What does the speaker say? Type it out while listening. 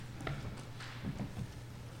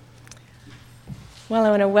Well, I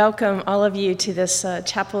want to welcome all of you to this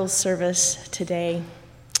chapel service today,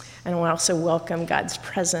 and I want to also welcome God's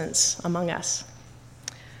presence among us.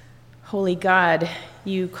 Holy God,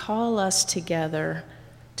 you call us together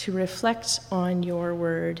to reflect on your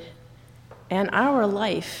word and our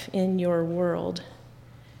life in your world.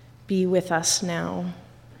 Be with us now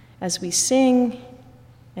as we sing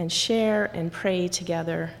and share and pray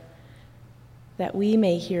together, that we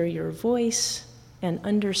may hear your voice and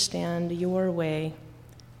understand your way.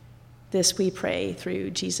 This we pray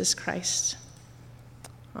through Jesus Christ.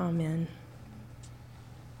 Amen.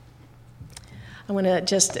 I want to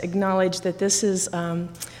just acknowledge that this is a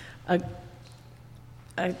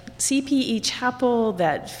CPE chapel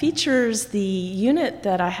that features the unit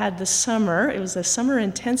that I had this summer. It was a summer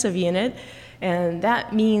intensive unit, and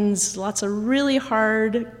that means lots of really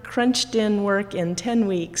hard, crunched-in work in 10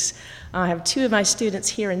 weeks. I have 2 of my students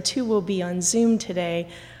here, and 2 will be on Zoom today.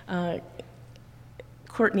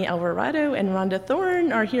 Courtney Alvarado and Rhonda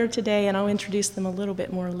Thorne are here today, and I'll introduce them a little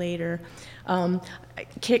bit more later.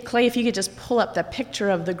 Clay, if you could just pull up the picture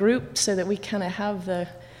of the group so that we kind of have the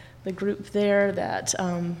group there that,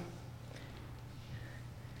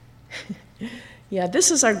 yeah,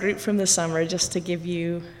 this is our group from the summer, just to give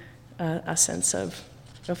you a sense of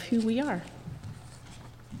who we are.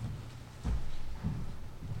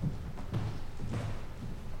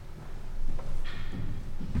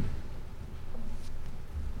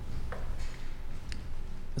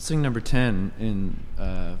 Let's sing number 10 in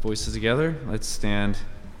Voices Together. Let's stand.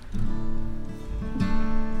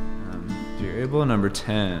 If you're able, number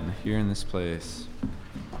 10, here in this place.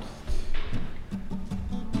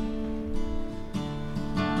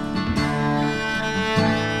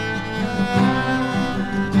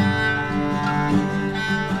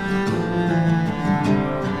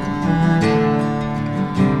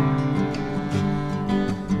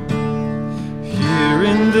 Here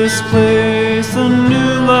in this place, a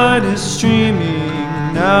new light is streaming.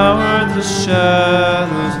 Now are the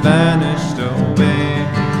shadows vanished away.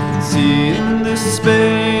 See in this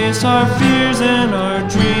space our fears and our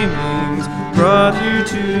dreamings brought here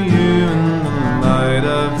to you in the light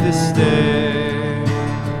of this day.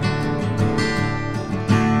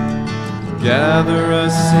 Gather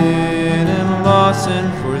us in and lost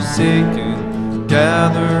and forsaken.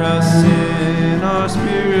 Gather us in, our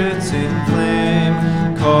spirits in flame.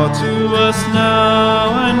 Call to us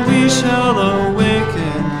now, and we shall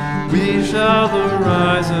awaken. We shall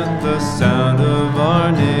arise at the sound of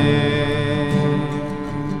our name.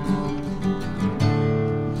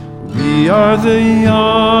 We are the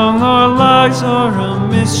young, our lives are a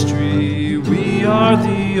mystery. We are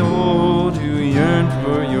the old who yearn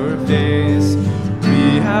for your face.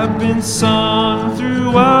 We have been sung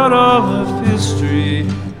throughout all of history,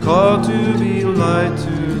 called to be light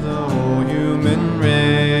to the whole human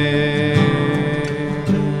race.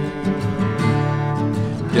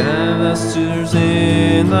 Gather us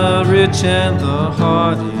in the rich and the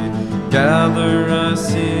haughty. Gather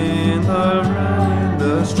us in the right and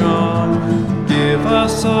the strong. Give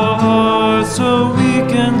us a heart so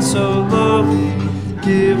weak and so lowly.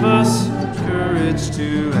 Give us courage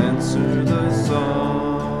to answer the song.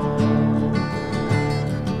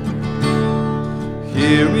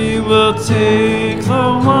 Here we will take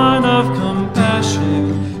the wine of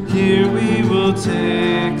compassion. Here we will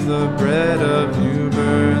take the bread of new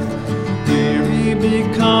birth. Here we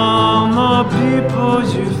become the people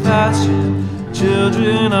you fashion,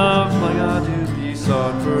 children of God to be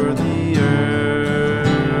sought for the earth.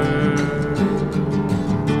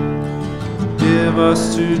 Give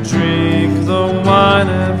us to drink the wine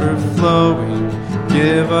ever flowing.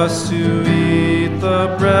 Give us to eat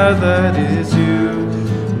the bread that is you.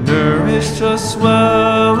 Nourish us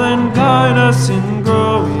well and guide us in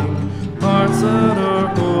growing, hearts that are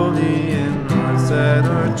holy and hearts that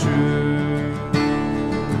are true.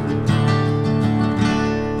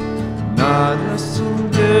 Not us in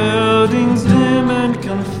buildings dim and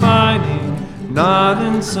confining, not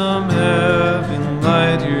in some heaven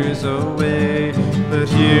light years away, but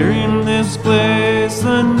here in this place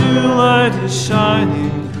the new light is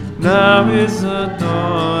shining. Now is the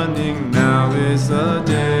dawning, now is the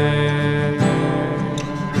day.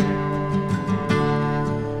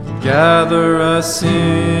 Gather us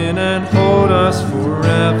in and hold us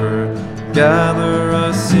forever. Gather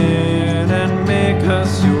us in and make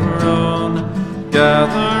us your own.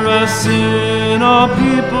 Gather us in, all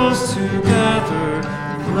peoples together.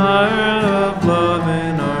 Fire of love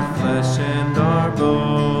in our flesh and our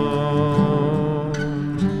bone.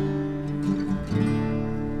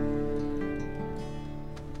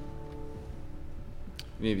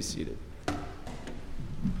 You may be seated.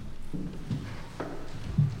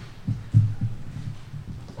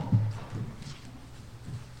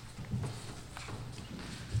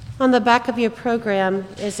 On the back of your program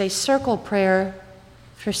is a circle prayer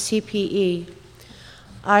for CPE.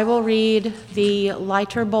 I will read the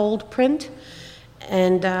lighter bold print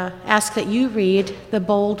and ask that you read the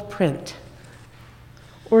bold print.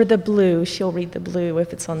 Or the blue. She'll read the blue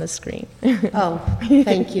if it's on the screen. Oh,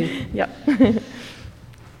 thank you. Yep.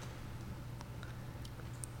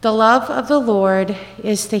 The love of the Lord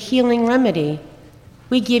is the healing remedy.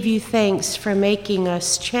 We give you thanks for making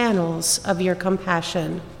us channels of your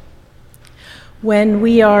compassion. When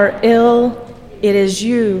we are ill, it is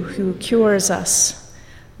you who cures us.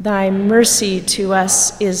 Thy mercy to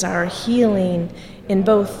us is our healing in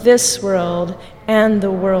both this world and the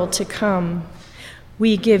world to come.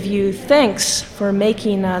 We give you thanks for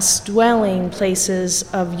making us dwelling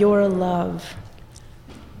places of your love.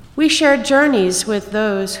 We share journeys with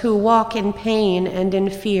those who walk in pain and in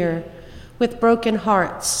fear, with broken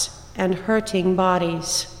hearts and hurting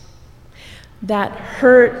bodies. That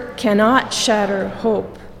hurt cannot shatter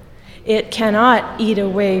hope. It cannot eat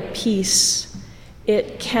away peace.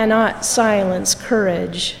 It cannot silence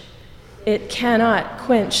courage. It cannot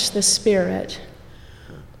quench the spirit.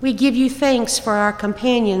 We give you thanks for our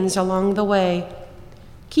companions along the way.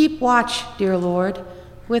 Keep watch, dear Lord,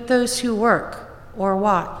 with those who work or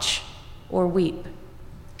watch or weep.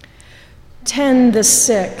 Tend the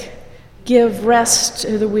sick, give rest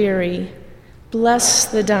to the weary, bless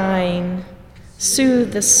the dying,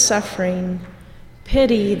 soothe the suffering,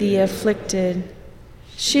 pity the afflicted,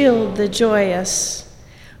 shield the joyous.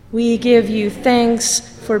 We give you thanks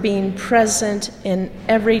for being present in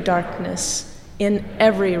every darkness, in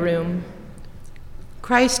every room.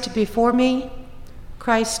 Christ before me,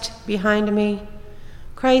 Christ behind me,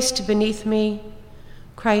 Christ beneath me,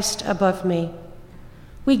 Christ above me.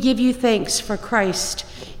 We give you thanks for Christ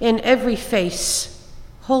in every face,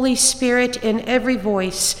 Holy Spirit in every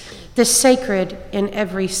voice, the sacred in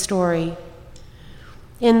every story.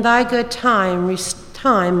 In thy good time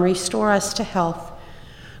restore us to health.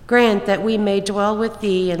 Grant that we may dwell with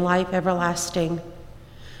thee in life everlasting.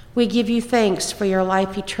 We give you thanks for your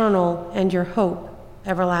life eternal and your hope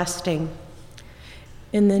everlasting.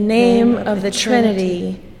 In the name of the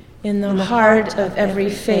Trinity, in the heart of every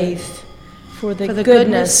faith, for the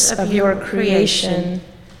goodness of your creation,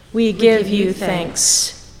 we give you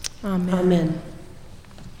thanks. Amen. Amen.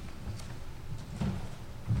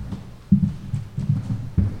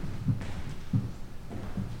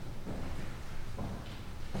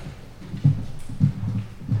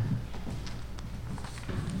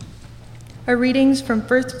 Our readings from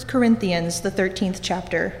 1 Corinthians, the 13th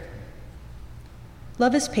chapter.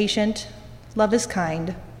 Love is patient, love is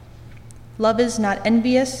kind. Love is not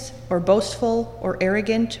envious or boastful or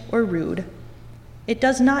arrogant or rude. It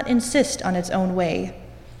does not insist on its own way.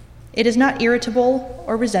 It is not irritable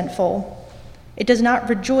or resentful. It does not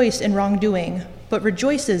rejoice in wrongdoing, but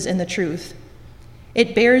rejoices in the truth.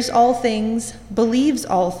 It bears all things, believes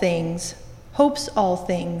all things, hopes all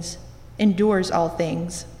things, endures all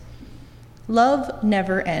things. Love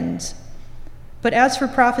never ends. But as for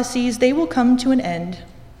prophecies, they will come to an end.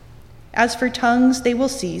 As for tongues, they will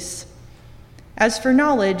cease. As for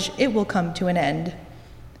knowledge, it will come to an end.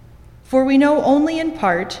 For we know only in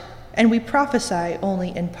part, and we prophesy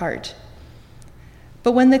only in part.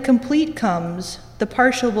 But when the complete comes, the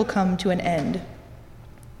partial will come to an end.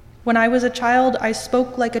 When I was a child, I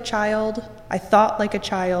spoke like a child, I thought like a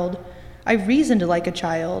child, I reasoned like a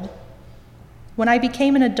child. When I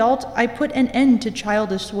became an adult, I put an end to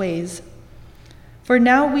childish ways. For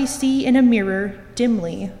now we see in a mirror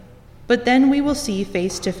dimly, but then we will see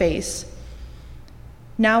face to face.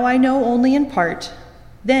 Now I know only in part,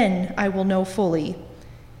 then I will know fully,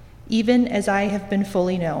 even as I have been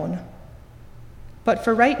fully known. But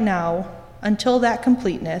for right now, until that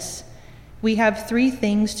completeness, we have 3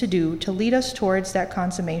 things to do to lead us towards that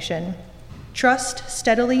consummation: trust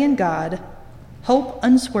steadily in God, hope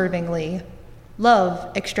unswervingly,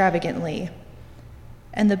 love extravagantly.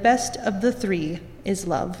 And the best of the 3 is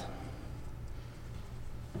love.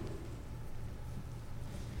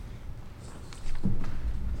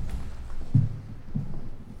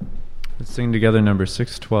 Let's sing together number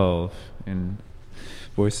 612 in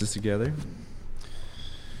voices together.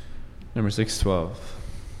 Number 612.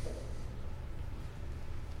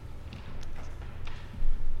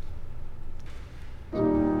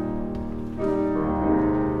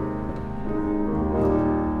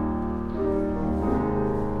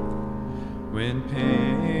 When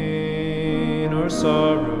pain or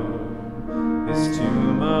sorrow is too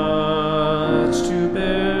much to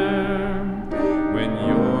bear, when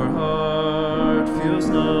your heart feels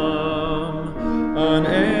numb,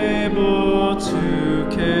 unable to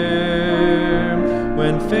care,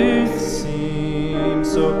 when faith seems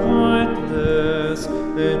so pointless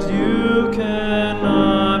that you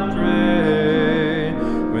cannot pray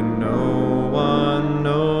when no one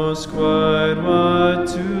knows quite what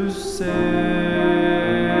to say.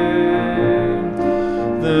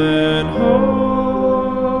 Then hold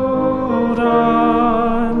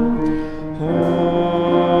on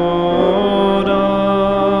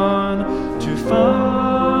to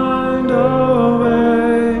find a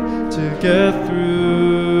way to get through.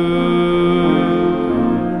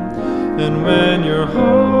 And when your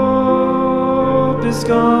hope is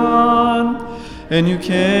gone and you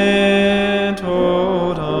can't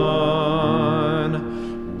hold on,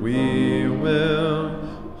 we will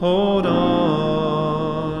hold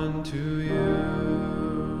on to you.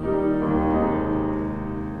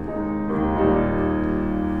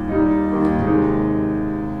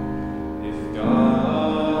 If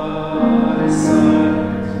God is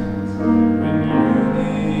silent when you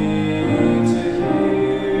need to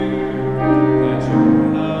hear that you're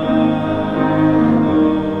not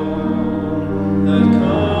alone, that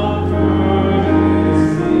comfort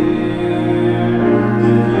is near. If you are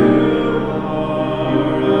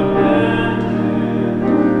abandoned and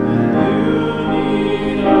you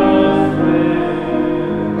need a friend,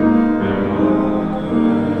 when all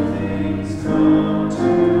good things come to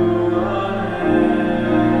an end, then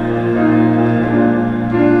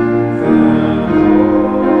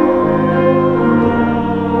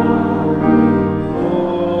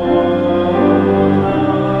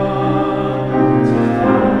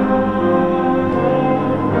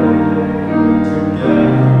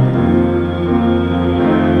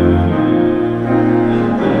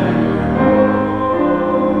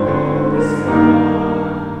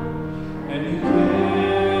and you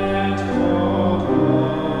can't hold on,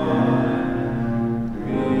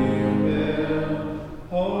 we will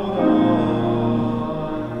hold on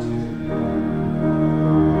to you.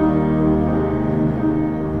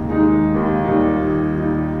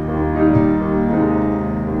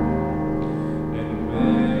 And when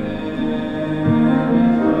it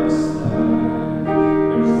looks like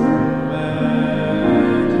there's no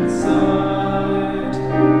end in sight,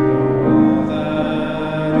 all that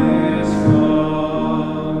is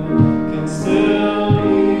wrong can still be made right. Never alone, God is promised to be with us even when we can't see.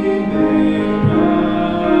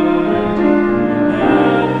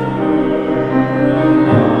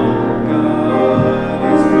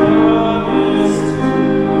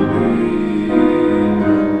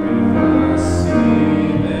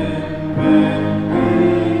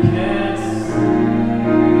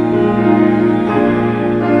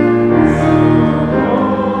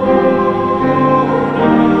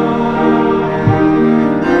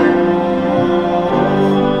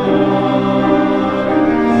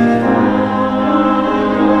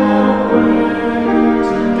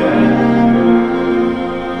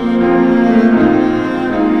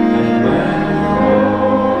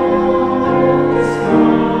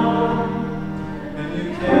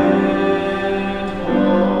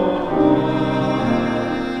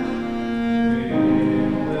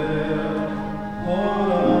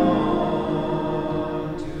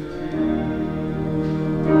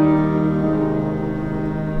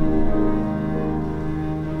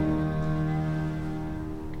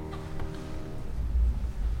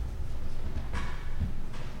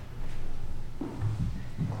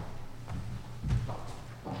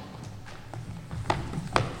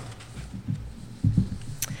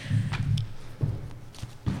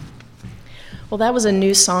 Well, that was a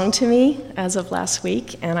new song to me as of last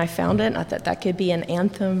week, and I found it, and I thought that could be an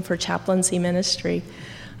anthem for chaplaincy ministry.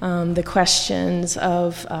 The questions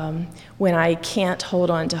of when I can't hold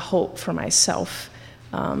on to hope for myself.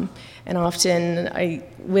 And often I,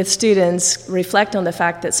 with students, reflect on the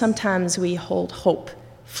fact that sometimes we hold hope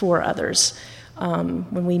for others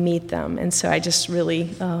when we meet them. And so I just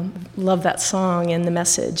really love that song and the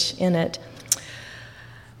message in it.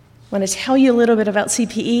 I want to tell you a little bit about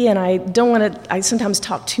CPE, and I sometimes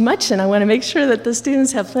talk too much, and I want to make sure that the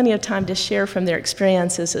students have plenty of time to share from their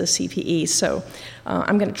experiences as CPE. So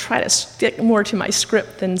I'm going to try to stick more to my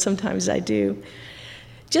script than sometimes I do.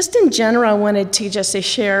 Just in general, I wanted to just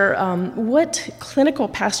share what clinical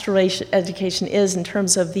pastoral education is in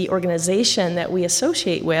terms of the organization that we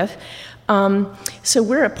associate with. So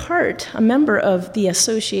we're a member of the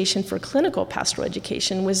Association for Clinical Pastoral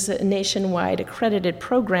Education, which is a nationwide accredited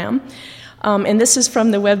program. And this is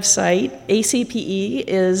from the website. ACPE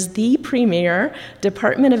is the premier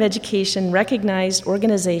Department of Education recognized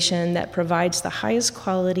organization that provides the highest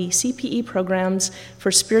quality CPE programs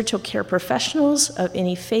for spiritual care professionals of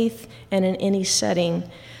any faith and in any setting.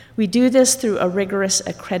 We do this through a rigorous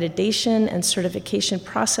accreditation and certification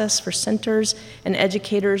process for centers and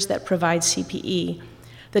educators that provide CPE.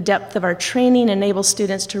 The depth of our training enables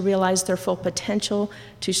students to realize their full potential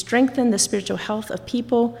to strengthen the spiritual health of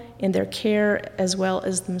people in their care as well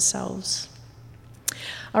as themselves.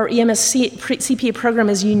 Our EMS CPE program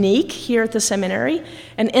is unique here at the seminary,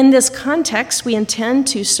 and in this context, we intend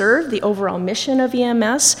to serve the overall mission of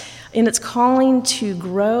EMS in its calling to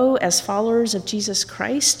grow as followers of Jesus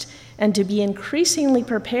Christ and to be increasingly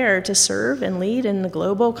prepared to serve and lead in the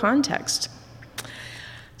global context.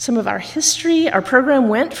 Some of our history, our program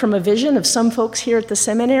went from a vision of some folks here at the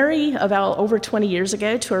seminary about over 20 years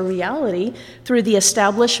ago to a reality through the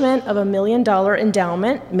establishment of $1 million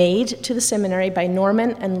endowment made to the seminary by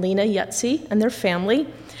Norman and Lena Yutzi and their family.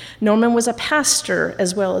 Norman was a pastor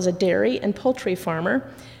as well as a dairy and poultry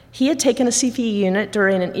farmer. He had taken a CPE unit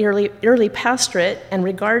during an early pastorate and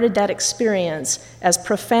regarded that experience as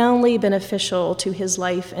profoundly beneficial to his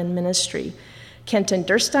life and ministry. Kenton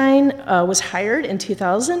Durstein was hired in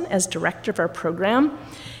 2000 as director of our program,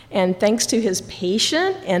 and thanks to his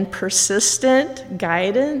patient and persistent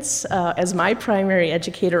guidance as my primary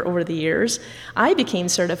educator over the years, I became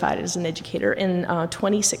certified as an educator in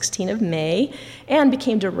 2016 of May and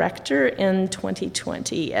became director in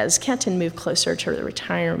 2020 as Kenton moved closer to the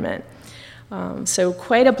retirement. So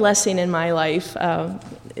quite a blessing in my life,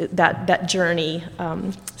 that journey.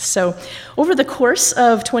 So over the course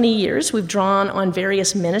of 20 years, we've drawn on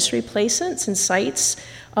various ministry placements and sites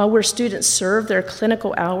where students serve their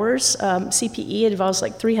clinical hours. CPE involves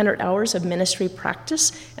like 300 hours of ministry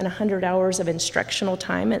practice and 100 hours of instructional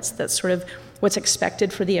time. That's sort of what's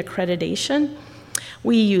expected for the accreditation.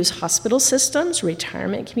 We use hospital systems,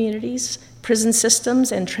 retirement communities, prison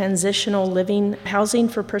systems, and transitional living housing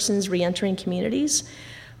for persons reentering communities,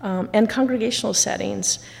 and congregational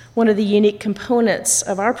settings. One of the unique components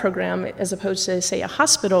of our program, as opposed to, say, a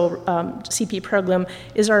hospital CP program,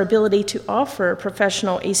 is our ability to offer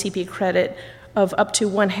professional ACP credit of up to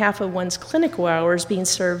 1/2 of one's clinical hours being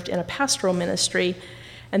served in a pastoral ministry.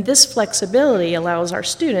 And this flexibility allows our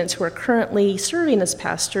students who are currently serving as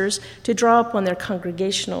pastors to draw upon their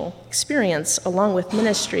congregational experience along with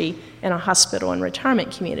ministry in a hospital and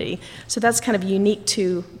retirement community. So that's kind of unique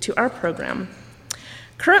to our program.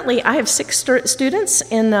 Currently, I have 6 students,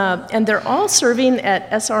 and they're all serving at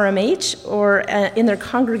SRMH or in their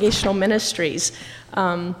congregational ministries.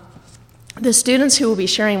 The students who will be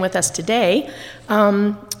sharing with us today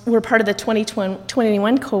were part of the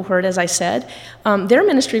 2021 cohort, as I said. Their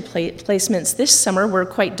ministry placements this summer were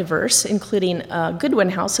quite diverse, including Goodwin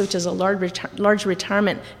House, which is a large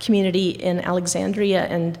retirement community in Alexandria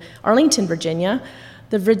and Arlington, Virginia.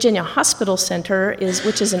 The Virginia Hospital Center,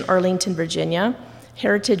 which is in Arlington, Virginia.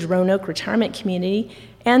 Heritage Roanoke Retirement Community.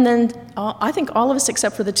 And then I think all of us,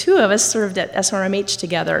 except for the 2 of us, served at SRMH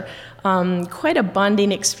together. Quite a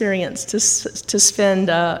bonding experience to spend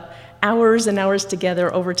hours and hours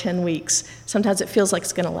together over 10 weeks. Sometimes it feels like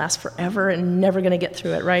it's going to last forever and never going to get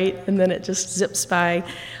through it, right? And then it just zips by.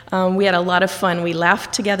 We had a lot of fun. We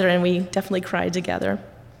laughed together and we definitely cried together.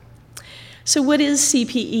 So what is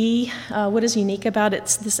CPE? What is unique about it?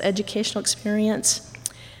 It's this educational experience.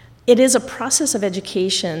 It is a process of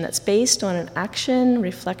education that's based on an action,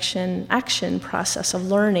 reflection, action process of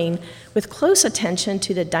learning with close attention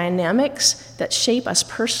to the dynamics that shape us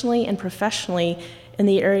personally and professionally in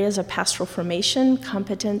the areas of pastoral formation,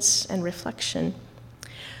 competence, and reflection.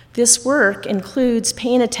 This work includes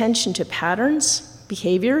paying attention to patterns,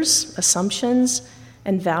 behaviors, assumptions,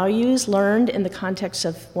 and values learned in the context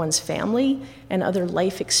of one's family and other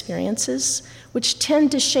life experiences, which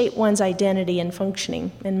tend to shape one's identity and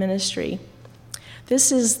functioning in ministry.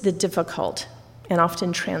 This is the difficult and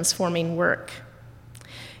often transforming work.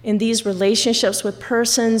 In these relationships with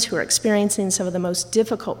persons who are experiencing some of the most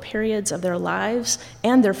difficult periods of their lives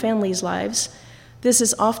and their families' lives, this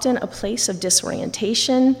is often a place of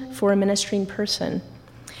disorientation for a ministering person,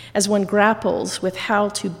 as one grapples with how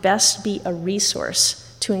to best be a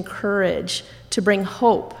resource, to encourage, to bring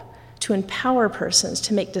hope, to empower persons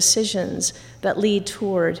to make decisions that lead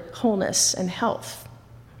toward wholeness and health.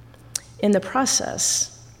 In the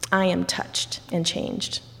process, I am touched and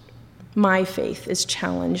changed. My faith is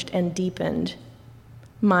challenged and deepened.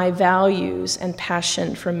 My values and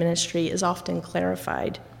passion for ministry is often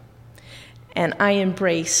clarified. And I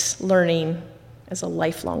embrace learning as a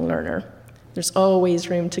lifelong learner. There's always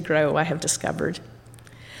room to grow, I have discovered.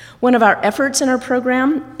 One of our efforts in our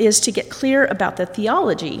program is to get clear about the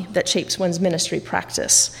theology that shapes one's ministry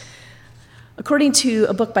practice. According to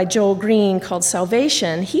a book by Joel Green called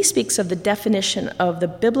Salvation, he speaks of the definition of the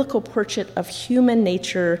biblical portrait of human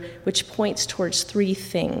nature, which points towards three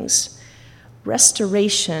things: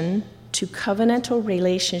 restoration to covenantal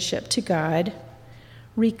relationship to God,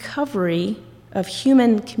 recovery of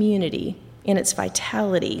human community in its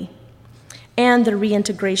vitality, and the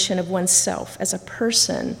reintegration of oneself as a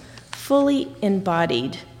person fully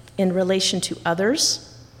embodied in relation to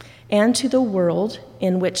others and to the world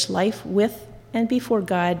in which life with and before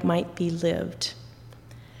God might be lived.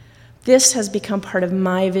 This has become part of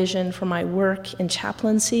my vision for my work in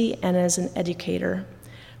chaplaincy and as an educator.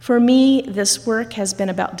 For me, this work has been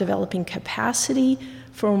about developing capacity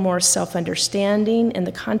for more self-understanding in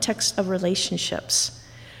the context of relationships,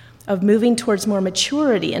 of moving towards more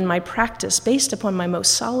maturity in my practice based upon my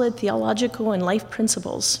most solid theological and life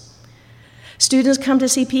principles. Students come to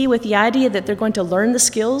CP with the idea that they're going to learn the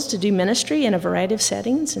skills to do ministry in a variety of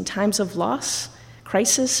settings in times of loss,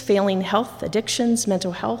 crisis, failing health, addictions,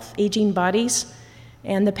 mental health, aging bodies,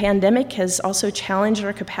 and the pandemic has also challenged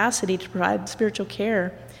our capacity to provide spiritual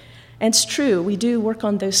care. And it's true, we do work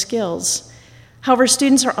on those skills. However,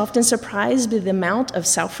 students are often surprised by the amount of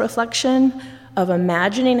self-reflection, of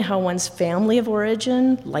imagining how one's family of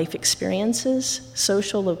origin, life experiences,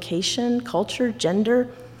 social location, culture, gender,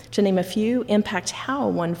 to name a few, impact how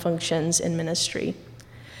one functions in ministry.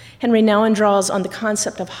 Henry Nouwen draws on the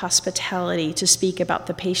concept of hospitality to speak about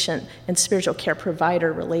the patient and spiritual care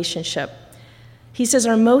provider relationship. He says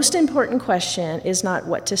our most important question is not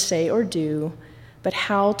what to say or do, but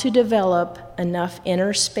how to develop enough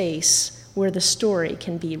inner space where the story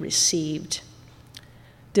can be received.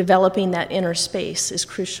 Developing that inner space is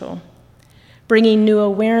crucial. Bringing new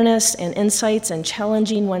awareness and insights and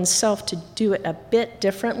challenging oneself to do it a bit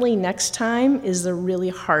differently next time is the really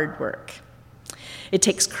hard work. It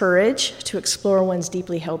takes courage to explore one's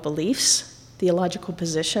deeply held beliefs, theological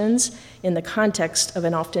positions, in the context of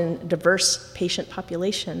an often diverse patient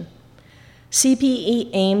population.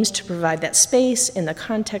 CPE aims to provide that space in the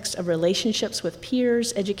context of relationships with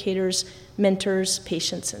peers, educators, mentors,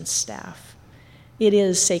 patients, and staff. It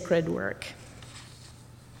is sacred work.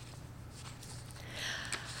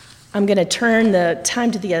 I'm going to turn the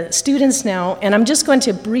time to the students now, and I'm just going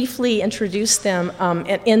to briefly introduce them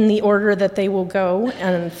in the order that they will go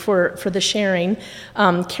and for the sharing.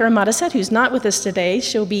 Kara Mataset, who's not with us today,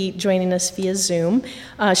 she'll be joining us via Zoom.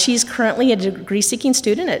 She's currently a degree-seeking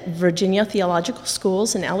student at Virginia Theological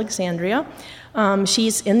Schools in Alexandria.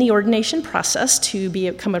 She's in the ordination process to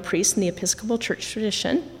become a priest in the Episcopal Church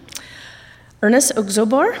tradition. Ernest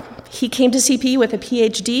Ogzobor, he came to CP with a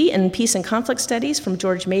PhD in Peace and Conflict Studies from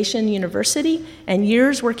George Mason University and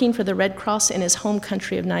years working for the Red Cross in his home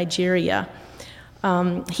country of Nigeria.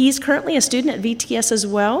 He's currently a student at VTS as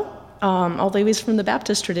well, although he's from the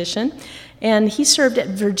Baptist tradition, and he served at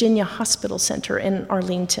Virginia Hospital Center in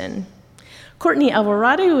Arlington. Courtney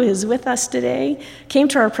Alvarado, who is with us today, came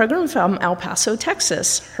to our program from El Paso,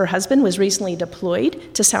 Texas. Her husband was recently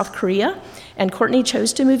deployed to South Korea, and Courtney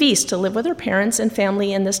chose to move east to live with her parents and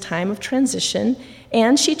family in this time of transition,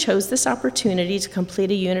 and she chose this opportunity to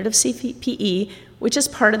complete a unit of CPE, which is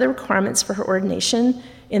part of the requirements for her ordination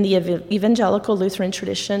in the Evangelical Lutheran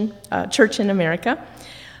tradition, Church in America.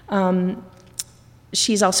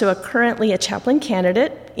 She's also currently a chaplain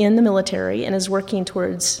candidate in the military and is working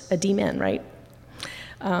towards a DMin, right?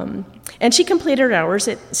 And she completed her hours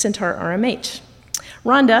at Centaur RMH.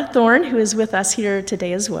 Rhonda Thorne, who is with us here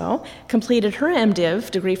today as well, completed her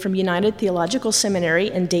MDiv degree from United Theological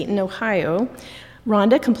Seminary in Dayton, Ohio.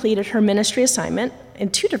 Rhonda completed her ministry assignment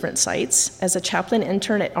in 2 different sites as a chaplain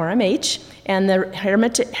intern at RMH and the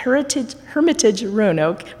Hermitage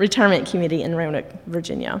Roanoke Retirement Community in Roanoke,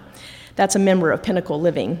 Virginia. That's a member of Pinnacle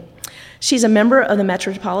Living. She's a member of the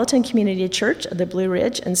Metropolitan Community Church of the Blue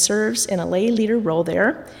Ridge and serves in a lay leader role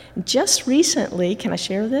there. Just recently, can I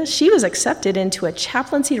share this? She was accepted into a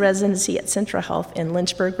chaplaincy residency at Centra Health in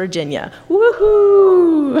Lynchburg, Virginia.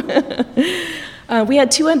 Woohoo! We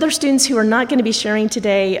had 2 other students who are not going to be sharing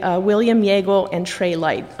today, William Yeagle and Trey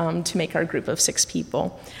Light, to make our group of 6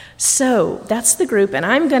 people. So that's the group, and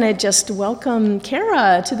I'm going to just welcome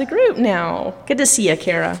Kara to the group now. Good to see you,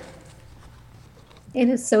 Kara. It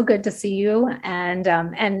is so good to see you, and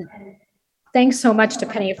thanks so much to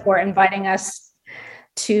Penny for inviting us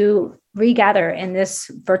to regather in this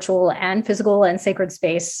virtual and physical and sacred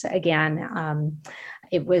space again.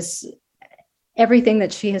 It was everything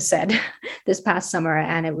that she has said this past summer,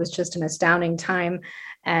 and it was just an astounding time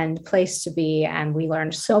and place to be, and we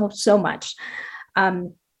learned so much.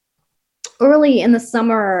 Early in the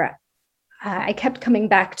summer, I kept coming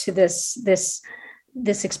back to this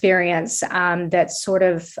experience that sort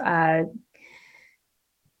of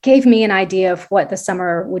gave me an idea of what the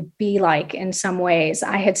summer would be like in some ways.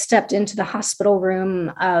 I had stepped into the hospital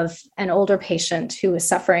room of an older patient who was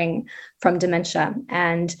suffering from dementia,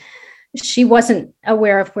 and she wasn't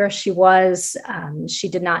aware of where she was. She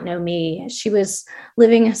did not know me. She was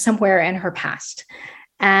living somewhere in her past.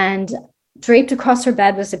 And draped across her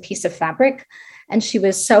bed was a piece of fabric, and she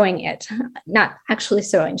was sewing it, not actually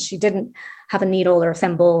sewing. She didn't have a needle or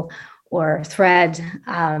thimble or thread,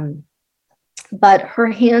 but her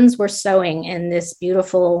hands were sewing in this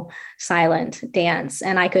beautiful silent dance.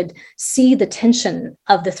 And I could see the tension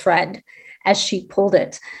of the thread as she pulled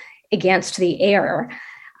it against the air.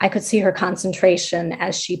 I could see her concentration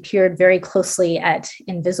as she peered very closely at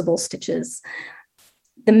invisible stitches.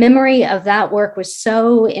 The memory of that work was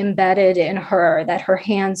so embedded in her that her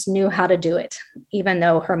hands knew how to do it, even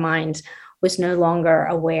though her mind was no longer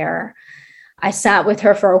aware. I sat with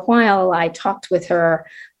her for a while. I talked with her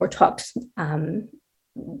or talked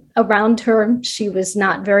around her. She was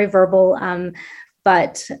not very verbal,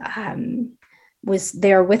 but was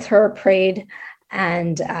there with her, prayed,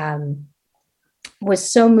 and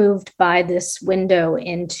was so moved by this window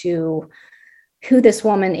into who this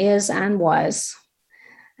woman is and was,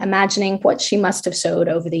 imagining what she must have sewed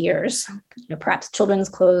over the years, perhaps children's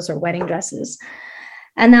clothes or wedding dresses.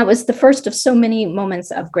 And that was the first of so many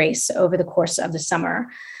moments of grace over the course of the summer.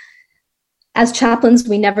 As chaplains,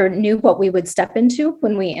 we never knew what we would step into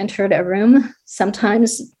when we entered a room.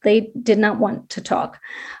 Sometimes they did not want to talk.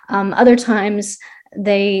 Other times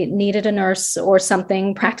they needed a nurse or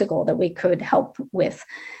something practical that we could help with.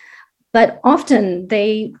 But often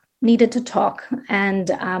they needed to talk.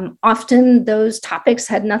 And often those topics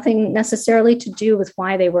had nothing necessarily to do with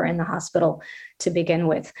why they were in the hospital to begin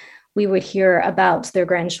with. We would hear about their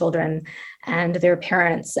grandchildren and their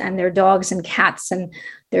parents and their dogs and cats and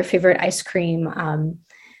their favorite ice cream,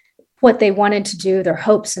 what they wanted to do, their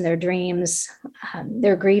hopes and their dreams,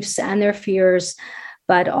 their griefs and their fears,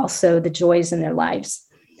 but also the joys in their lives.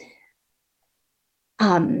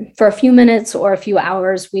 For a few minutes or a few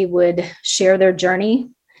hours, we would share their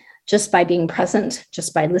journey just by being present,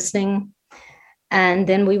 just by listening. And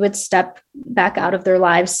then we would step back out of their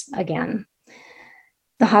lives again.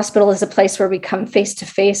 The hospital is a place where we come face to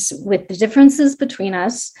face with the differences between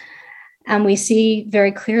us, and we see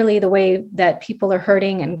very clearly the way that people are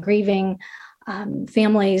hurting and grieving,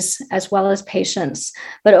 families as well as patients.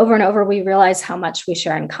 But over and over, we realize how much we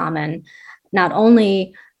share in common, not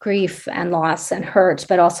only grief and loss and hurt,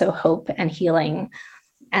 but also hope and healing,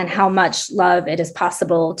 and how much love it is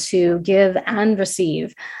possible to give and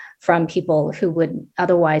receive from people who would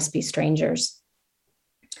otherwise be strangers.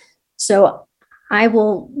 So I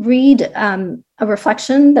will read a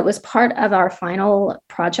reflection that was part of our final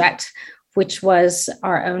project, which was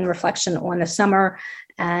our own reflection on the summer,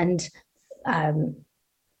 and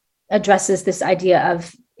addresses this idea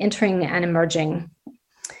of entering and emerging.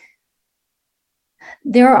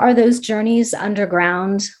 There are those journeys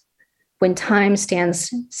underground when time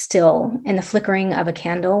stands still in the flickering of a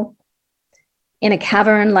candle, in a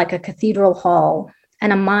cavern like a cathedral hall,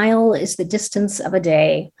 and a mile is the distance of a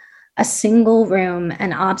day, a single room,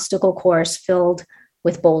 an obstacle course filled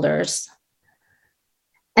with boulders.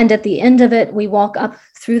 And at the end of it, we walk up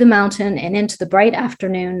through the mountain and into the bright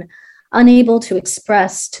afternoon, unable to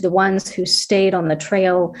express to the ones who stayed on the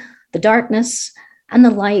trail the darkness and the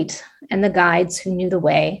light and the guides who knew the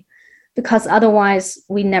way, because otherwise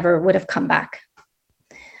we never would have come back.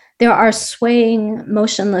 There are swaying,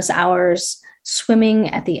 motionless hours, swimming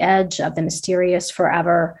at the edge of the mysterious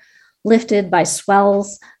forever, lifted by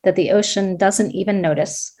swells that the ocean doesn't even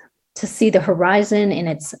notice, to see the horizon in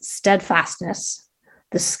its steadfastness,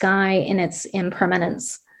 the sky in its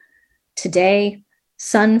impermanence. Today,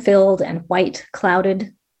 sun-filled and white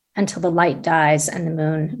clouded until the light dies and the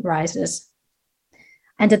moon rises.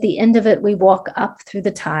 And at the end of it, we walk up through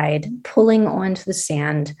the tide, pulling onto the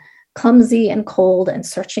sand, clumsy and cold and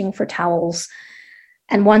searching for towels.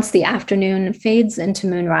 And once the afternoon fades into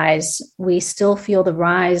moonrise, we still feel the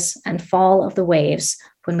rise and fall of the waves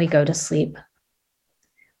when we go to sleep.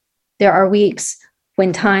 There are weeks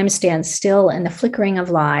when time stands still in the flickering of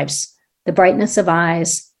lives, the brightness of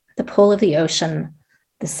eyes, the pull of the ocean,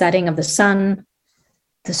 the setting of the sun,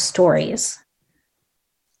 the stories.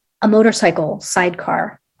 A motorcycle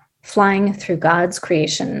sidecar flying through God's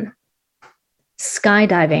creation,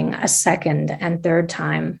 skydiving a second and third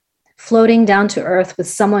time, floating down to earth with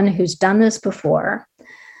someone who's done this before,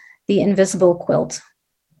 the invisible quilt,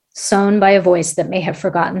 sewn by a voice that may have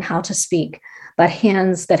forgotten how to speak, but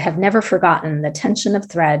hands that have never forgotten the tension of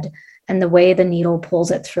thread and the way the needle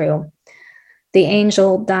pulls it through, the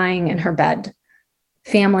angel dying in her bed,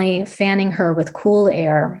 family fanning her with cool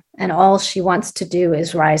air, and all she wants to do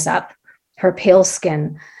is rise up, her pale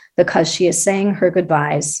skin, because she is saying her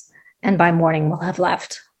goodbyes, and by morning will have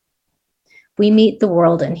left. We meet the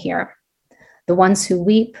world in here, the ones who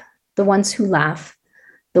weep, the ones who laugh,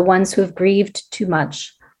 the ones who have grieved too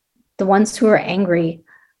much, the ones who are angry,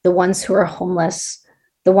 the ones who are homeless,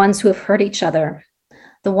 the ones who have hurt each other,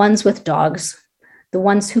 the ones with dogs, the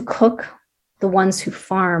ones who cook, the ones who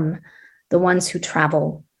farm, the ones who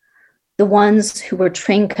travel, the ones who were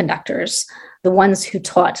train conductors, the ones who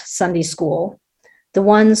taught Sunday school, the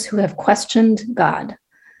ones who have questioned God,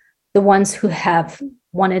 the ones who have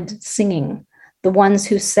wanted singing, the ones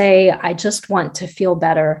who say, I just want to feel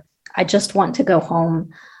better. I just want to go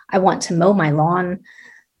home. I want to mow my lawn.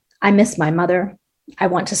 I miss my mother. I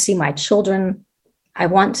want to see my children. I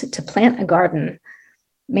want to plant a garden,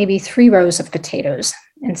 maybe 3 rows of potatoes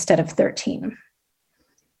instead of 13.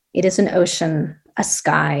 It is an ocean, a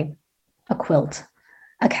sky, a quilt,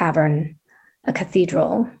 a cavern, a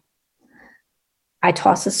cathedral. I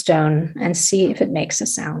toss a stone and see if it makes a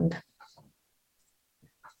sound.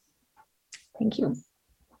 Thank you.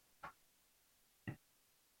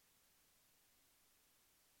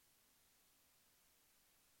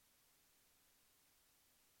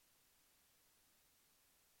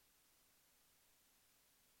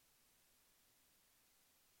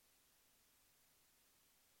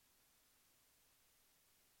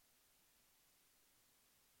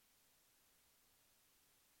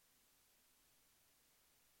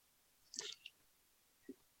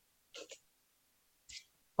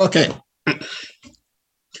 Okay.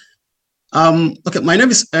 Okay, my name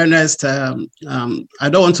is Ernest. I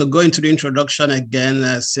don't want to go into the introduction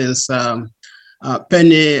again since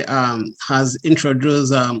Penny has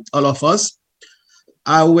introduced all of us.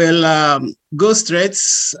 I will go straight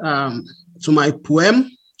to my poem,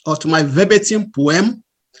 or to my verbatim poem,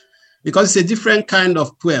 because it's a different kind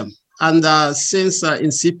of poem. And since in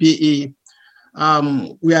CPE,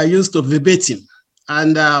 we are used to verbatim.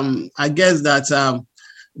 And I guess that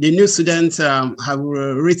the new students have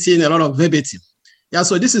written a lot of verbatim. Yeah,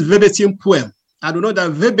 so this is verbatim poem. I don't know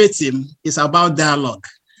that verbatim is about dialogue.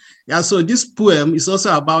 Yeah, so this poem is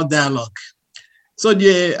also about dialogue. So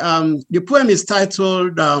the poem is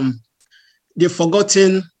titled The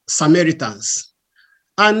Forgotten Samaritans.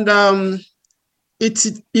 And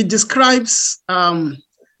it describes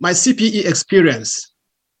my CPE experience.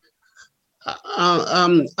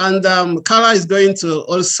 And Carla is going to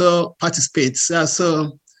also participate.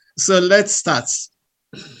 So let's start.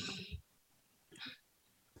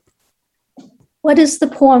 What is the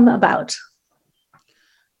poem about?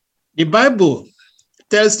 The Bible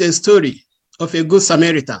tells the story of a good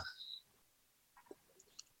Samaritan.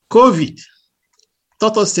 COVID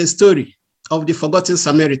taught us the story of the forgotten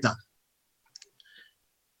Samaritan.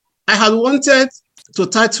 I had wanted to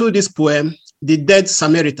title this poem, The Dead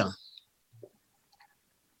Samaritan.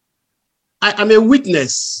 I am a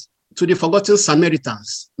witness to the forgotten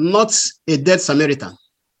Samaritans, not a dead Samaritan.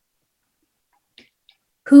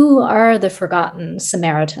 Who are the forgotten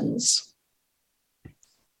Samaritans?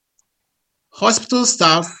 Hospital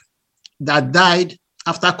staff that died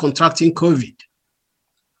after contracting COVID.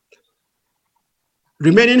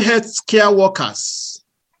 Remaining healthcare workers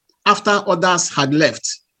after others had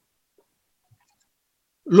left.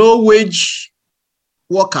 Low-wage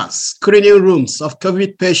workers screening rooms of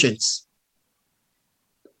COVID patients.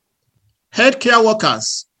 Healthcare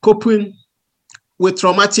workers coping with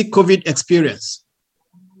traumatic COVID experience.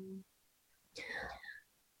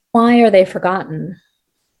 Why are they forgotten?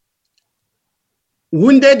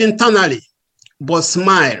 Wounded internally, but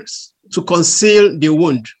smiles to conceal the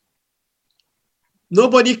wound.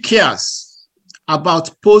 Nobody cares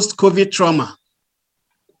about post-COVID trauma.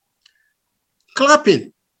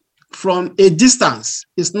 Clapping from a distance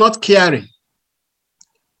is not caring.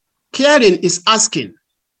 Caring is asking,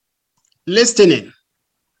 listening,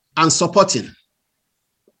 and supporting.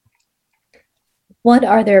 What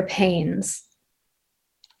are their pains?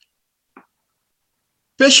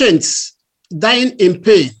 Patients dying in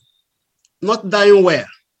pain, not dying well.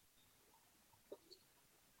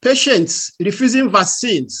 Patients refusing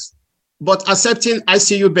vaccines, but accepting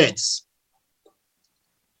ICU beds.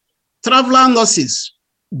 Traveler nurses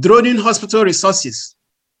droning hospital resources.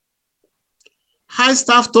 High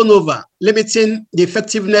staff turnover limiting the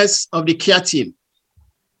effectiveness of the care team.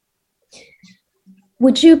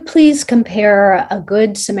 Would you please compare a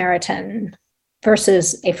good Samaritan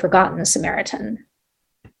versus a forgotten Samaritan?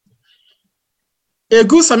 A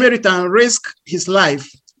good Samaritan risks his life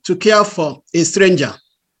to care for a stranger.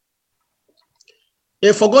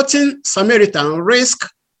 A forgotten Samaritan risks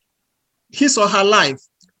his or her life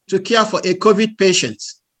to care for a COVID patient.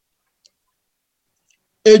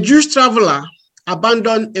 A Jewish traveler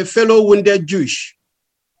abandoned a fellow wounded Jewish.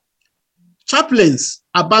 Chaplains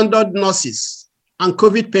abandoned nurses and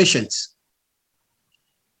COVID patients.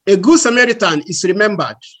 A good Samaritan is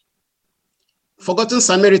remembered. Forgotten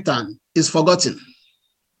Samaritan is forgotten.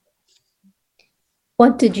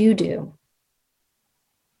 What did you do?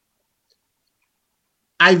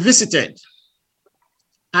 I visited.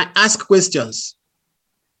 I asked questions.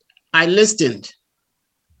 I listened,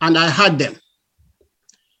 and I heard them.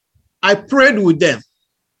 I prayed with them,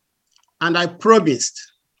 and I promised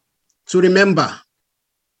to remember,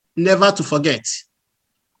 never to forget.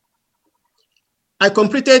 I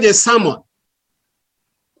completed a sermon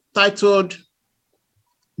titled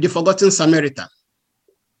The Forgotten Samaritan.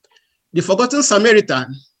 The Forgotten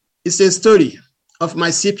Samaritan is a story of my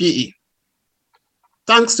CPE.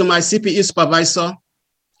 Thanks to my CPE supervisor,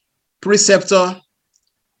 preceptor,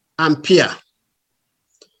 and peer.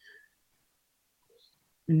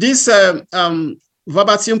 This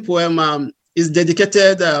verbatim poem is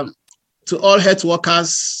dedicated to all health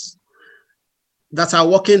workers that are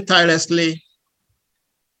working tirelessly,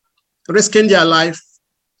 risking their life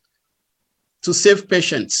to save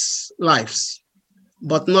patients' lives,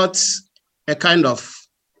 but not a kind of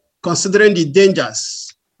considering the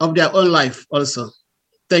dangers of their own life also.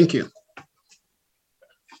 Thank you.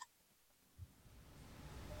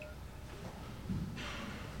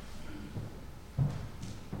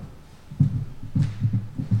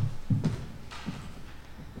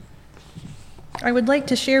 I would like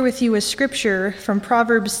to share with you a scripture from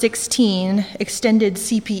Proverbs 16, extended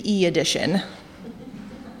CPE edition.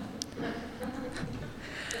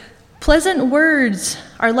 Pleasant words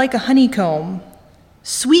are like a honeycomb,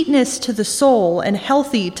 sweetness to the soul and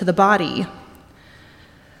healthy to the body.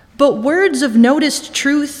 But words of noticed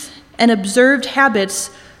truth and observed habits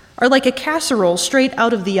are like a casserole straight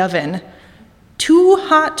out of the oven, too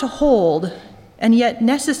hot to hold and yet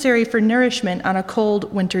necessary for nourishment on a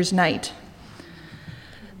cold winter's night.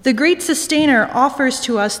 The great sustainer offers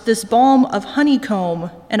to us this balm of honeycomb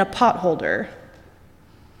and a potholder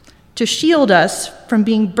to shield us from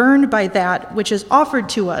being burned by that which is offered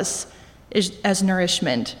to us as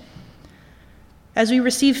nourishment. As we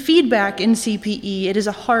receive feedback in CPE, it is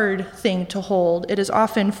a hard thing to hold. It is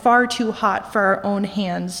often far too hot for our own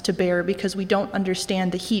hands to bear because we don't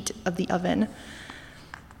understand the heat of the oven.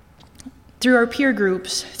 Through our peer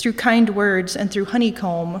groups, through kind words, and through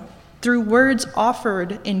honeycomb, through words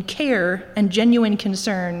offered in care and genuine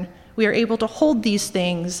concern, we are able to hold these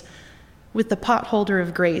things with the potholder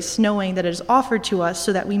of grace, knowing that it is offered to us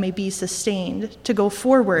so that we may be sustained, to go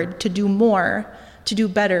forward, to do more, to do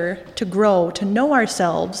better, to grow, to know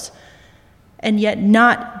ourselves, and yet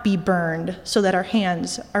not be burned, so that our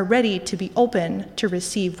hands are ready to be open to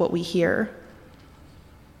receive what we hear.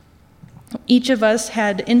 Each of us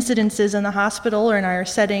had incidences in the hospital or in our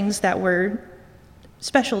settings that were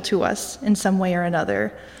special to us in some way or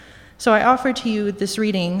another. So I offer to you this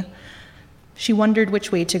reading, She Wondered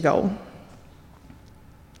Which Way to Go.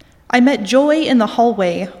 I met Joy in the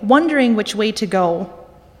hallway, wondering which way to go.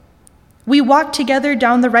 We walked together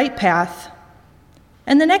down the right path,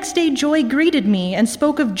 and the next day Joy greeted me and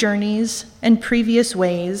spoke of journeys and previous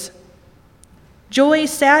ways. Joy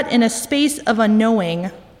sat in a space of unknowing.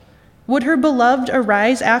 Would her beloved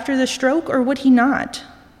arise after the stroke, or would he not?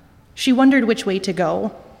 She wondered which way to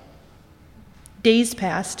go. Days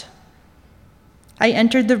passed. I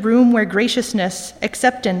entered the room where graciousness,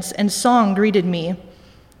 acceptance, and song greeted me.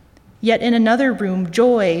 Yet in another room,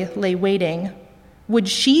 Joy lay waiting. Would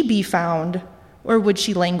she be found, or would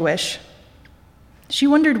she languish? She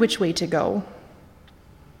wondered which way to go.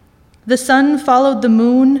 The sun followed the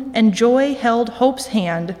moon, and Joy held Hope's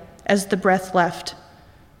hand as the breath left.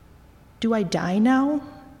 Do I die now?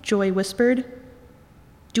 Joy whispered.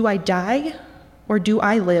 Do I die, or do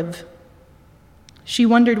I live? She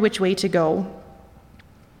wondered which way to go.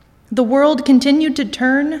 The world continued to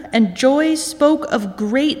turn, and Joy spoke of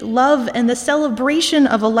great love and the celebration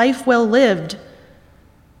of a life well lived.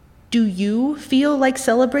 Do you feel like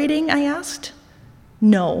celebrating? I asked.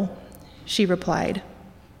 No, she replied.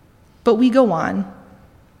 But we go on,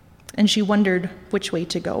 and she wondered which way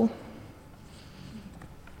to go.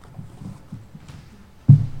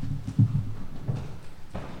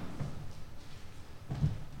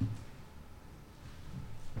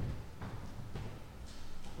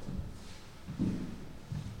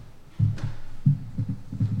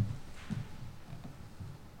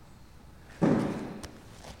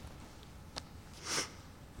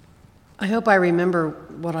 I hope I remember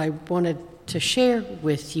what I wanted to share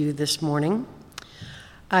with you this morning.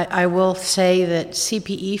 I will say that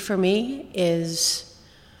CPE for me is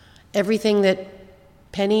everything that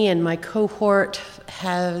Penny and my cohort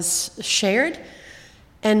has shared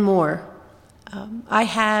and more.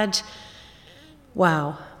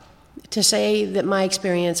 To say that my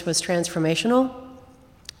experience was transformational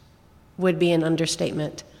would be an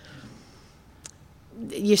understatement.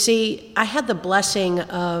 You see, I had the blessing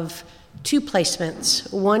of 2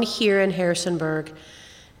 placements, one here in Harrisonburg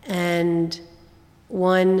and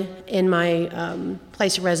one in my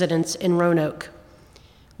place of residence in Roanoke.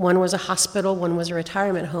 One was a hospital, one was a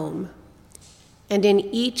retirement home. And in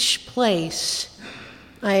each place,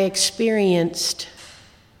 I experienced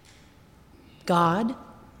God,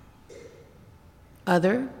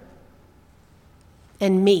 other,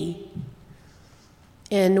 and me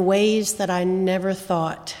in ways that I never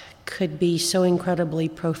thought could be so incredibly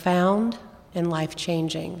profound and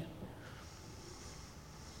life-changing.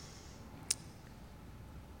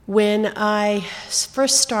 When I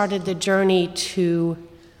first started the journey to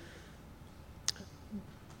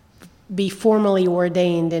be formally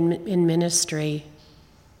ordained in ministry,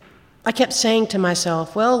 I kept saying to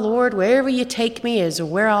myself, well, Lord, wherever you take me is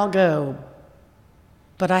where I'll go.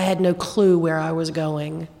 But I had no clue where I was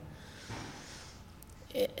going.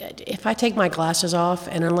 If I take my glasses off,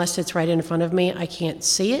 and unless it's right in front of me, I can't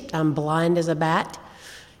see it. I'm blind as a bat.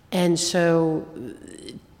 And so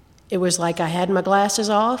it was like I had my glasses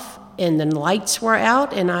off, and the lights were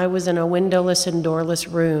out, and I was in a windowless and doorless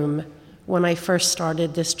room when I first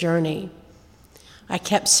started this journey. I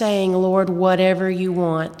kept saying, Lord, whatever you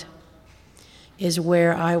want is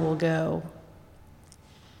where I will go.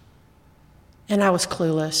 And I was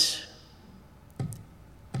clueless.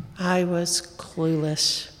 I was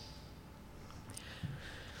clueless.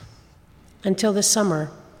 Until this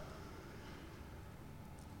summer.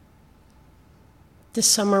 This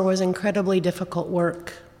summer was incredibly difficult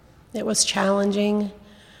work. It was challenging,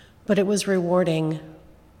 but it was rewarding.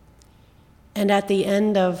 And at the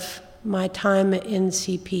end of my time in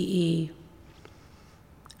CPE,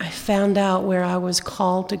 I found out where I was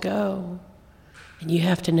called to go. And you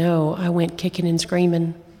have to know, I went kicking and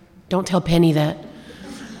screaming. Don't tell Penny that.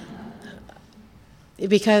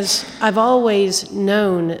 Because I've always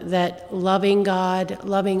known that loving God,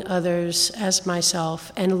 loving others as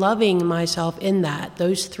myself, and loving myself in that,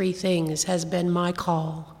 those 3 things, has been my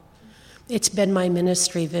call. It's been my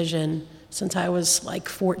ministry vision since I was like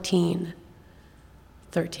 13.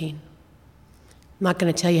 I'm not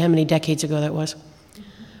going to tell you how many decades ago that was.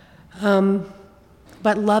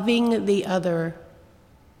 But loving the other,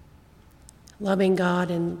 loving God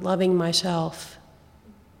and loving myself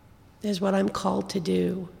is what I'm called to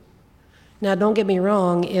do. Now, don't get me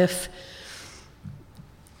wrong, if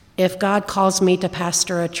God calls me to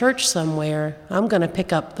pastor a church somewhere, I'm going to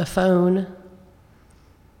pick up the phone.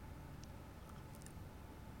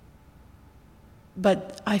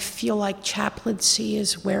 But I feel like chaplaincy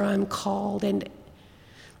is where I'm called, and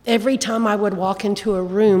every time I would walk into a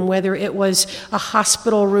room, whether it was a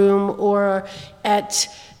hospital room or at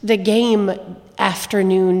the game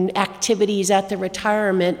afternoon activities at the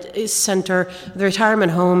retirement center, the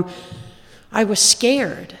retirement home, I was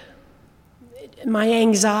scared. My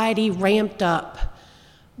anxiety ramped up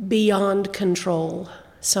beyond control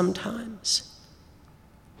sometimes.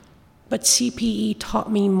 But CPE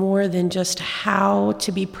taught me more than just how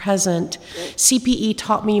to be present. CPE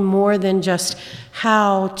taught me more than just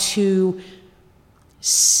how to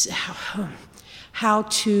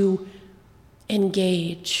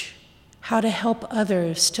engage, how to help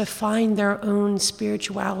others to find their own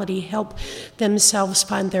spirituality, help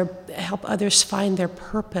others find their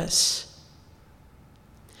purpose.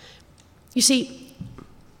 You see,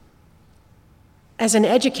 as an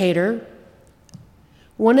educator,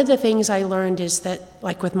 one of the things I learned is that,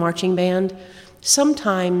 like with marching band,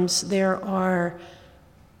 sometimes there are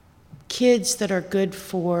kids that are good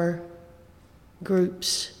for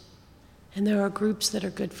groups, and there are groups that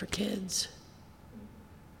are good for kids.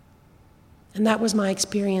 And that was my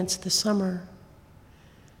experience this summer.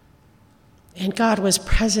 And God was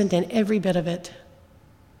present in every bit of it.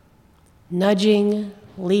 Nudging,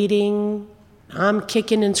 leading, I'm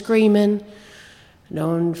kicking and screaming.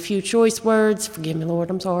 Known few choice words, forgive me, Lord,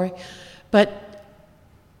 I'm sorry. But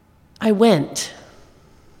I went.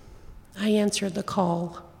 I answered the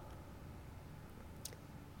call.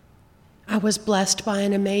 I was blessed by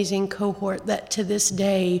an amazing cohort that to this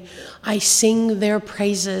day I sing their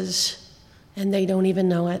praises and they don't even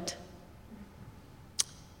know it.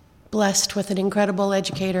 Blessed with an incredible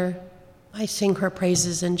educator. I sing her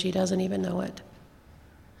praises and she doesn't even know it.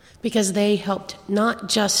 Because they helped not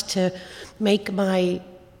just to make my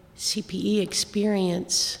CPE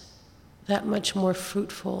experience that much more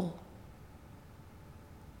fruitful.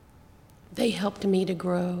 They helped me to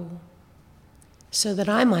grow so that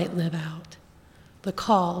I might live out the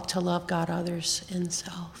call to love God, others, and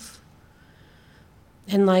self.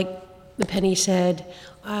 And like the Penny said,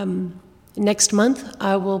 next month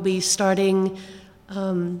I will be starting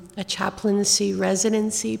a chaplaincy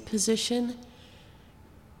residency position.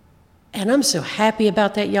 And I'm so happy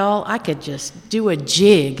about that, y'all. I could just do a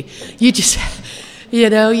jig. I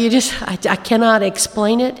cannot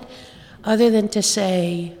explain it other than to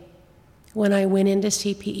say, when I went into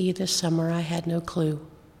CPE this summer, I had no clue.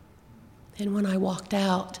 And when I walked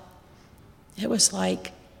out, it was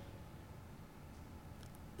like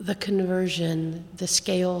the conversion, the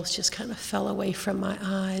scales just kind of fell away from my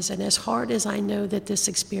eyes. And as hard as I know that this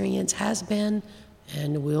experience has been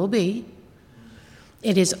and will be,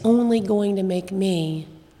 it is only going to make me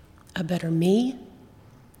a better me.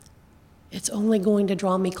 It's only going to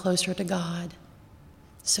draw me closer to God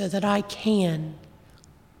so that I can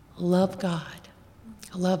love God,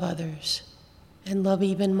 love others, and love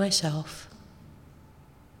even myself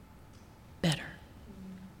better.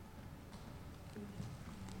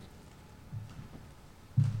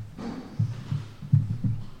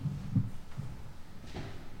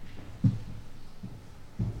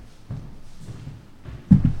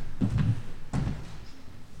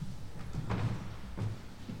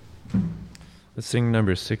 Let's sing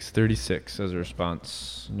number 636 as a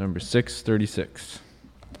response. Number 636.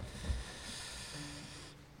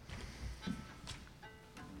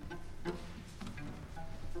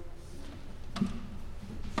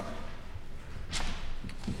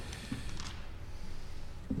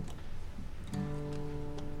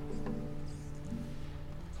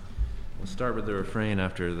 We'll start with the refrain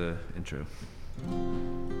after the intro.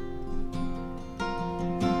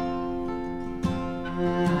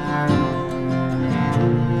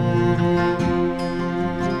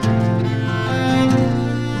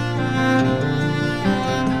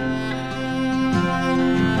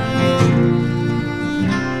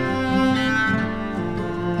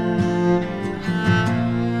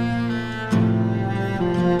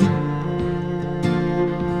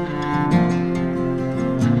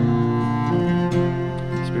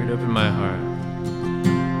 Spirit, open my heart.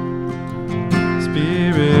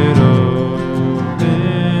 Spirit,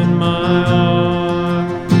 open my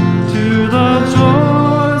heart to the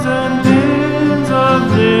joys and pains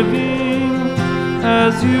of living.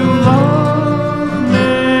 As you love,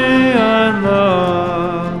 may I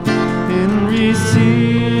love in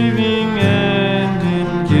receiving and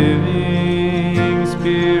in giving.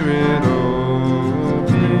 Spirit,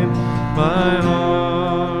 open my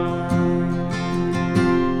heart.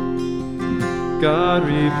 God,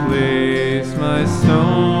 replace my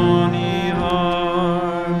stony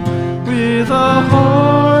heart with a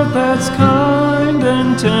heart that's kind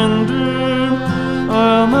and tender.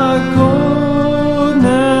 All my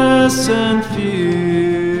coldness and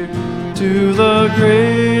fear to the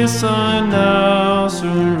grace I now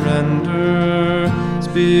surrender.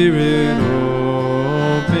 Spirit,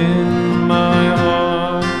 open my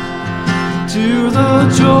heart to the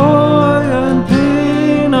joy and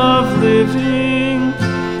pain of living.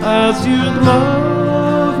 As you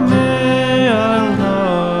love, may I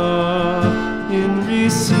love in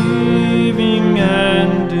receiving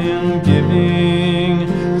and in giving.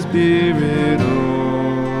 Spirit,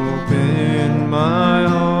 open my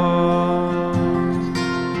heart.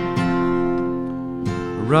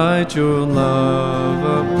 Write your love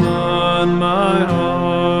upon my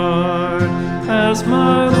heart as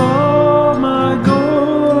my law, my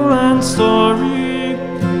goal and story.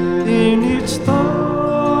 In each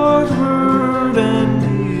thought, word, and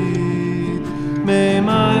deed, may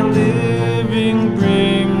my living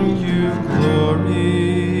bring you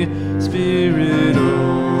glory. Spirit,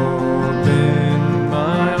 open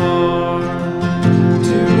my heart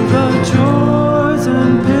to the joys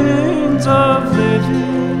and pains of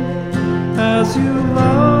living. As you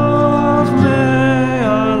love, may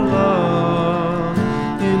I love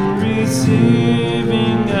in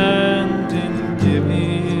receiving and in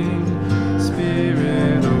giving. Spirit,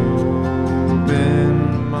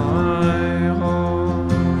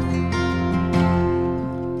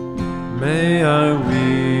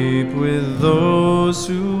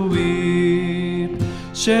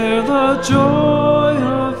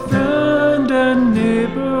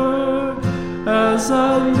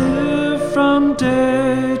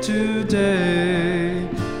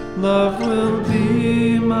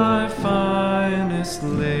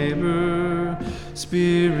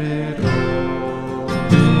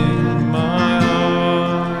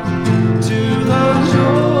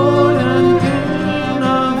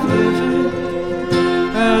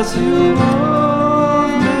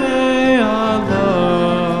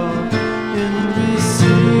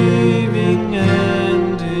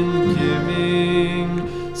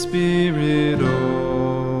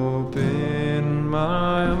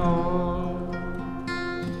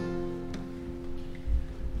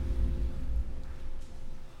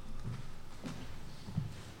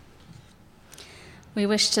 We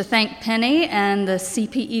wish to thank Penny and the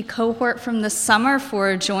CPE cohort from this summer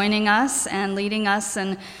for joining us and leading us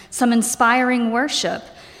in some inspiring worship.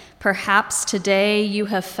 Perhaps today you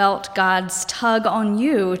have felt God's tug on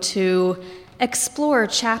you to explore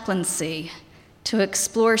chaplaincy, to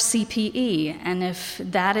explore CPE, and if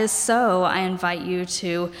that is so, I invite you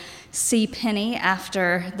to see Penny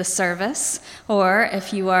after the service, or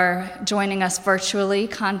if you are joining us virtually,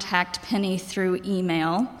 contact Penny through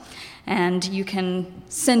email. And you can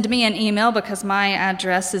send me an email because my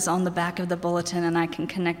address is on the back of the bulletin and I can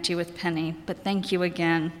connect you with Penny. But thank you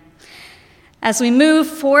again. As we move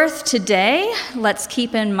forth today, let's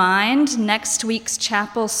keep in mind next week's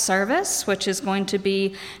chapel service, which is going to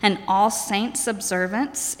be an All Saints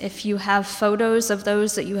observance. If you have photos of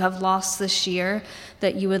those that you have lost this year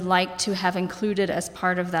that you would like to have included as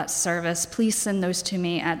part of that service, please send those to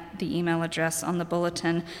me at the email address on the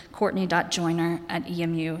bulletin,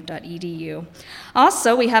 courtney.joyner@emu.edu.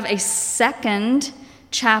 Also, we have a second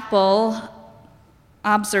chapel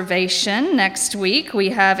observation next week. We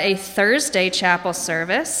have a Thursday chapel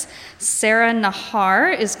service. Sarah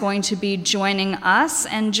Nahar is going to be joining us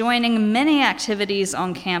and joining many activities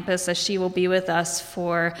on campus as she will be with us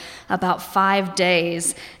for about 5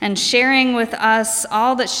 days and sharing with us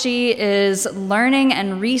all that she is learning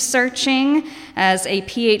and researching as a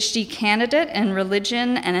PhD candidate in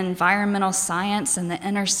religion and environmental science and the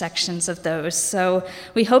intersections of those. So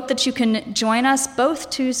we hope that you can join us both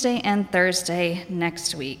Tuesday and Thursday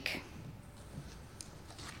next week.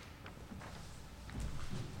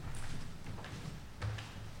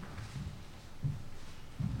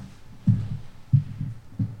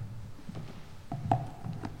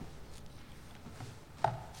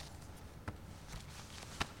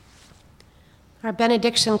 Our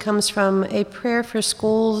benediction comes from a prayer for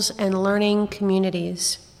schools and learning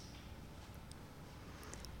communities.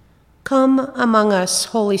 Come among us,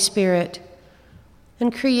 Holy Spirit,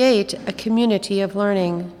 and create a community of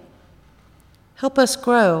learning. Help us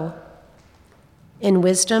grow in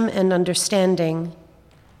wisdom and understanding,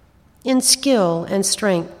 in skill and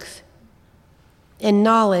strength, in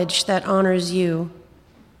knowledge that honors you.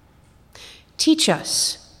 Teach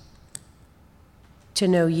us to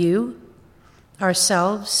know you,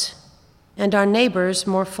 ourselves, and our neighbors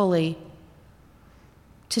more fully,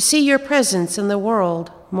 to see your presence in the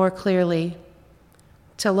world more clearly,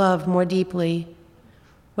 to love more deeply,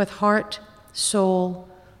 with heart, soul,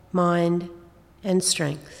 mind, and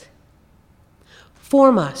strength.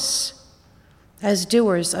 Form us as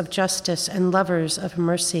doers of justice and lovers of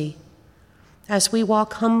mercy, as we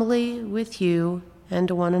walk humbly with you and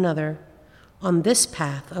one another on this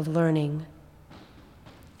path of learning.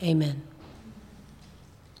 Amen.